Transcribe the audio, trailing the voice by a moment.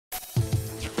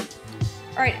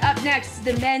All right, up next,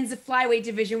 the men's flyweight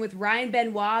division with Ryan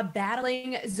Benoit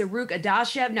battling Zarrukh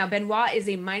Adashev. Now, Benoit is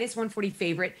a minus 140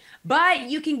 favorite, but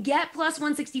you can get plus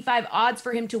 165 odds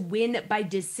for him to win by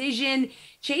decision.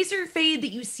 Chase or fade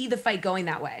that you see the fight going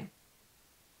that way?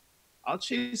 I'll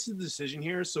chase the decision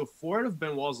here. So 4 out of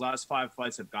Benoit's last 5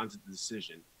 fights have gone to the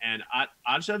decision. And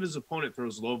Adashev's opponent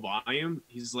throws low volume.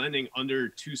 He's landing under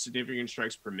 2 significant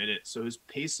strikes per minute. So his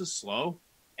pace is slow.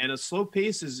 And a slow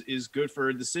pace is good for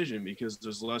a decision because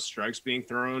there's less strikes being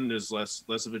thrown. There's less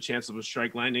of a chance of a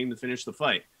strike landing to finish the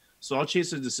fight. So I'll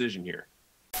chase a decision here.